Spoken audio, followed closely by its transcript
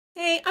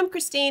Hey, I'm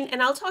Christine,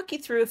 and I'll talk you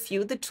through a few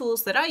of the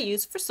tools that I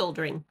use for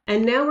soldering.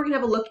 And now we're going to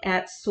have a look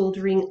at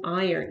soldering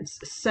irons.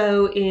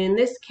 So in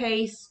this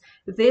case,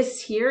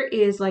 this here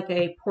is like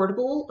a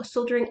portable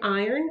soldering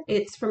iron.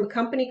 It's from a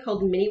company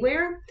called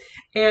Miniware,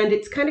 and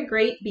it's kind of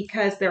great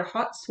because they're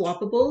hot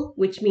swappable,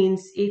 which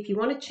means if you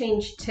want to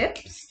change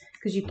tips,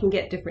 because you can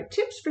get different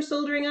tips for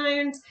soldering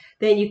irons,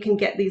 then you can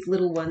get these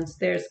little ones.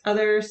 There's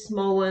other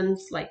small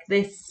ones like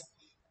this.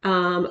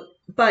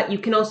 But you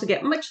can also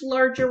get much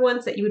larger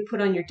ones that you would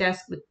put on your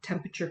desk with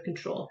temperature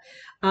control.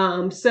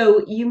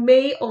 So you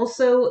may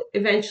also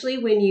eventually,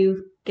 when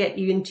you get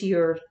you into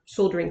your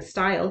soldering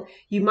style,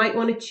 you might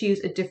want to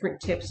choose a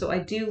different tip. So I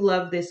do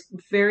love this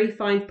very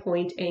fine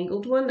point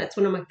angled one. That's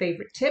one of my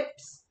favorite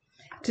tips.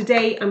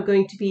 Today I'm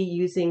going to be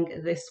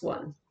using this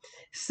one.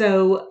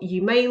 So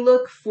you may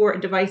look for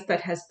a device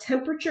that has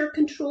temperature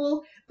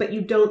control, but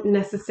you don't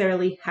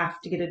necessarily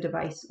have to get a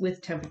device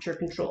with temperature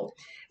control.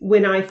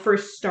 When I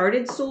first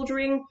started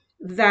soldering,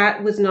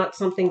 that was not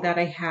something that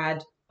I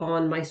had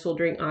on my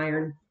soldering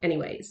iron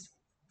anyways.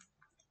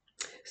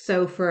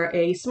 So for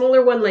a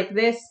smaller one like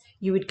this,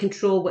 you would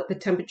control what the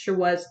temperature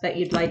was that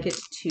you'd like it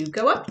to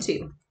go up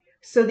to.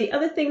 So the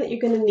other thing that you're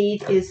going to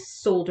need is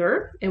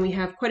solder, and we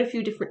have quite a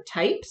few different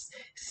types.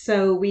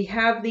 So we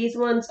have these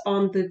ones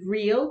on the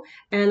reel,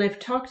 and I've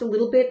talked a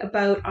little bit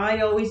about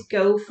I always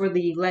go for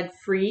the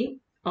lead-free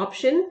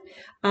option.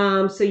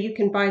 So you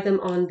can buy them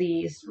on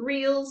these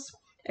reels.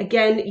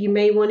 Again, you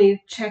may want to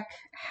check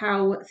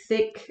how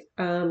thick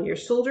your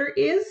solder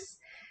is.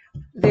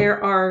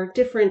 There are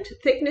different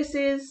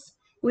thicknesses.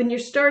 When you're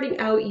starting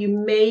out, you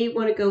may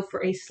want to go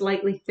for a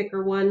slightly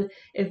thicker one.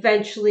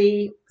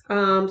 Eventually,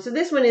 so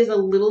this one is a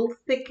little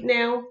thick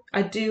now.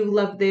 I do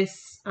love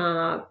this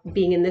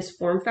being in this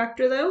form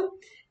factor though.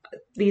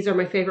 These are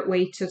my favorite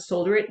way to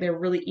solder it. They're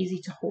really easy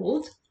to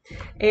hold.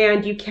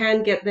 And you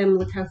can get them,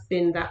 look how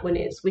thin that one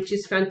is, which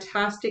is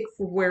fantastic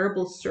for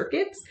wearable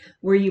circuits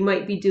where you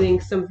might be doing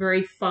some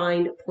very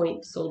fine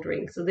point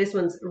soldering. So this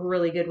one's a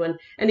really good one.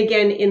 And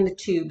again, in the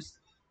tubes.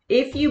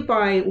 If you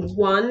buy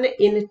one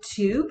in a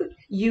tube,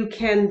 you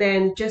can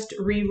then just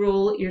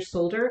re-roll your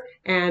solder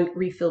and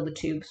refill the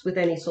tubes with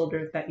any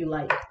solder that you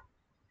like.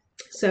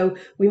 So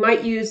we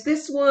might use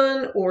this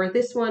one or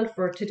this one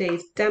for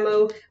today's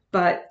demo,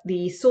 but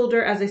the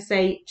solder, as I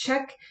say,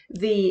 check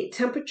the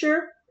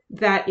temperature.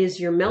 That is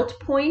your melt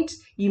point.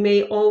 You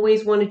may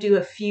always want to do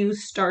a few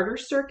starter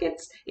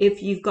circuits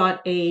if you've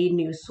got a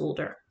new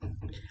solder.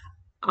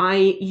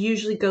 I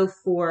usually go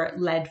for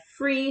lead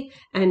free,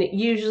 and it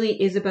usually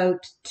is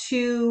about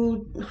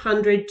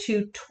 200,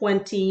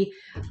 220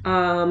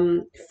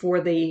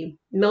 for the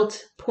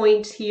melt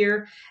point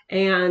here,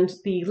 and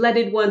the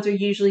leaded ones are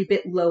usually a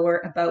bit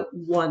lower, about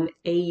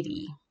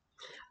 180.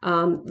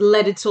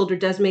 Leaded solder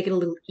does make it a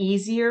little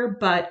easier,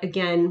 but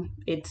again,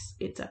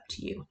 it's up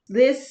to you.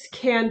 This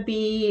can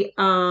be,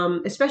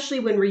 especially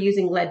when we're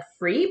using lead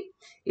free,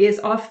 is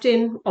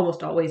often,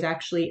 almost always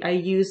actually, I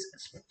use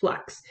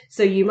flux.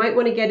 So you might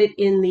want to get it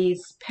in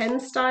these pen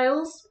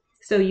styles.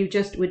 So you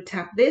just would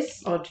tap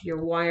this onto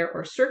your wire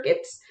or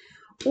circuits,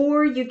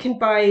 or you can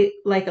buy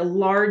like a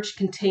large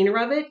container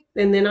of it.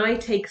 And then I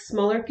take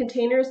smaller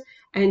containers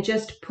and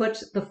just put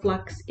the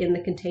flux in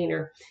the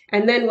container.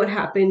 And then what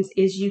happens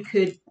is you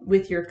could,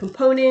 with your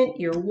component,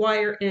 your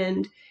wire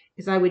end,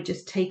 is I would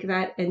just take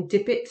that and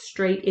dip it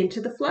straight into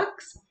the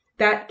flux.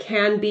 That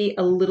can be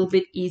a little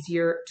bit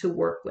easier to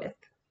work with.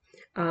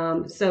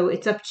 So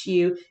it's up to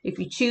you. If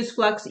you choose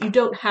flux, you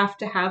don't have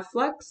to have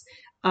flux,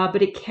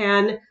 but it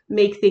can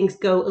make things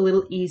go a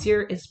little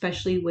easier,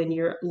 especially when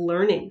you're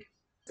learning.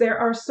 There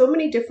are so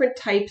many different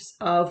types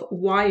of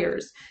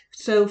wires.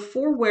 So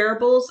for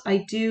wearables,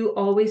 I do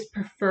always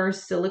prefer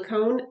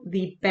silicone.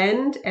 The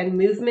bend and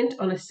movement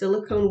on a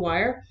silicone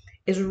wire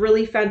is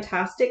really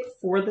fantastic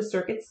for the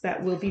circuits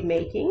that we'll be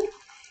making.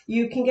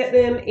 You can get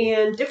them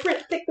in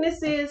different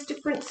thicknesses,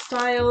 different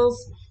styles.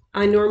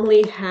 I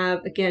normally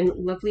have, again,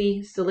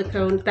 lovely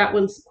silicone. That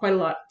one's quite a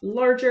lot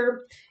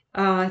larger.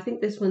 I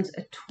think this one's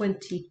a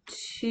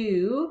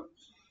 22.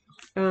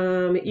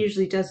 It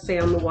usually does say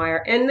on the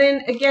wire. And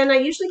then again, I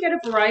usually get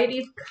a variety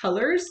of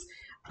colors.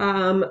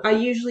 I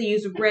usually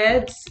use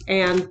reds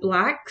and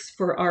blacks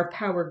for our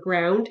power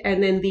ground,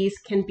 and then these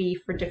can be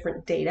for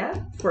different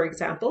data, for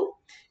example.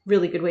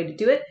 Really good way to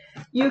do it.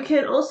 You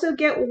can also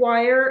get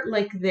wire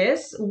like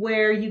this,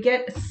 where you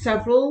get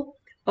several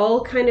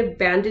all kind of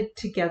banded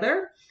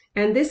together.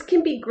 And this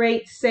can be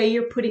great, say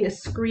you're putting a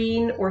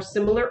screen or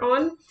similar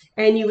on,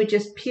 and you would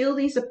just peel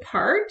these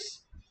apart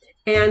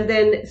and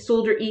then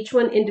solder each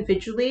one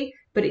individually,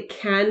 but it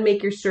can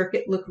make your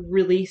circuit look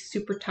really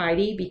super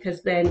tidy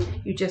because then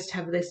you just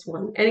have this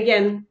one. And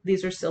again,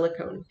 these are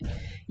silicone.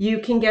 You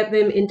can get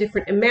them in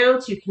different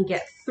amounts. You can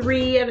get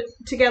 3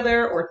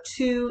 together or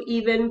 2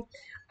 even.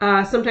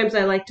 Sometimes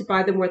I like to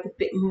buy them worth a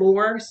bit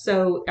more,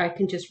 so I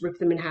can just rip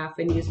them in half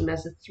and use them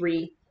as a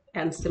 3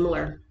 and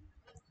similar.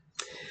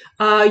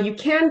 You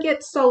can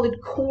get solid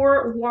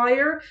core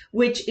wire,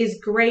 which is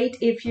great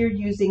if you're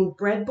using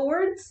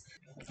breadboards.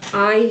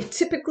 I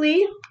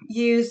typically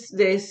use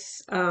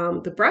this,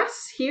 the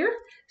brass here.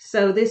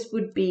 So this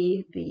would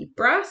be the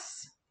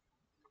brass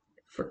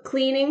for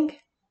cleaning,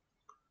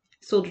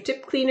 solder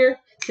tip cleaner.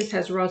 This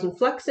has rosin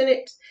flux in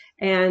it,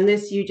 and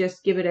this you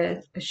just give it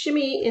a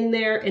shimmy in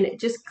there, and it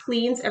just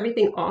cleans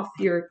everything off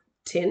your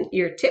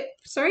tip,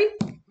 sorry.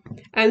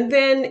 And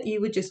then you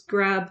would just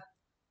grab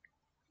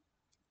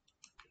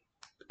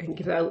and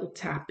give that a little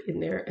tap in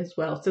there as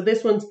well. So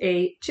this one's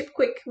a Chip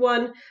Quick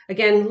one,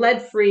 again,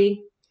 lead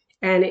free,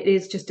 and it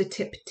is just a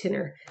tip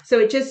tinner. So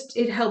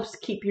it helps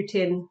keep your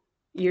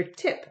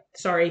tip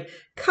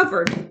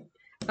covered,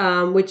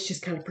 which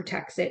just kind of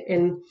protects it.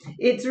 And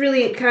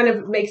it kind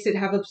of makes it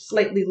have a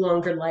slightly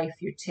longer life,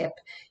 your tip.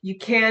 You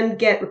can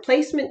get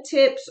replacement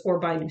tips or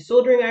buy new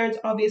soldering irons,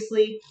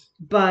 obviously,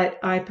 but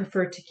I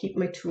prefer to keep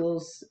my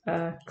tools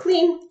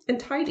clean and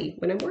tidy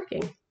when I'm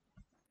working.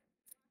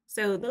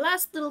 So the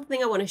last little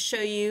thing I want to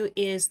show you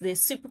is this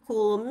super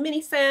cool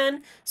mini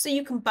fan. So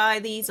you can buy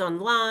these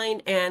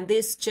online, and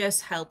this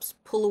just helps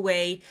pull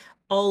away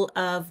all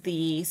of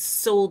the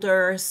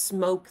solder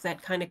smoke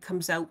that kind of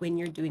comes out when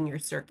you're doing your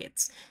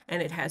circuits.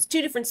 And it has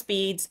 2 different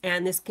speeds,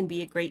 and this can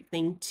be a great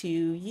thing to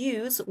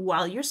use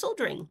while you're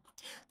soldering.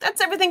 That's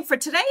everything for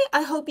today.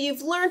 I hope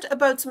you've learned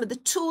about some of the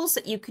tools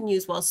that you can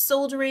use while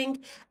soldering,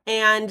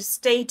 and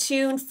stay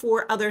tuned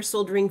for other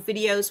soldering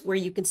videos where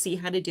you can see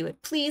how to do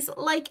it. Please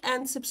like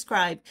and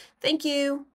subscribe. Thank you.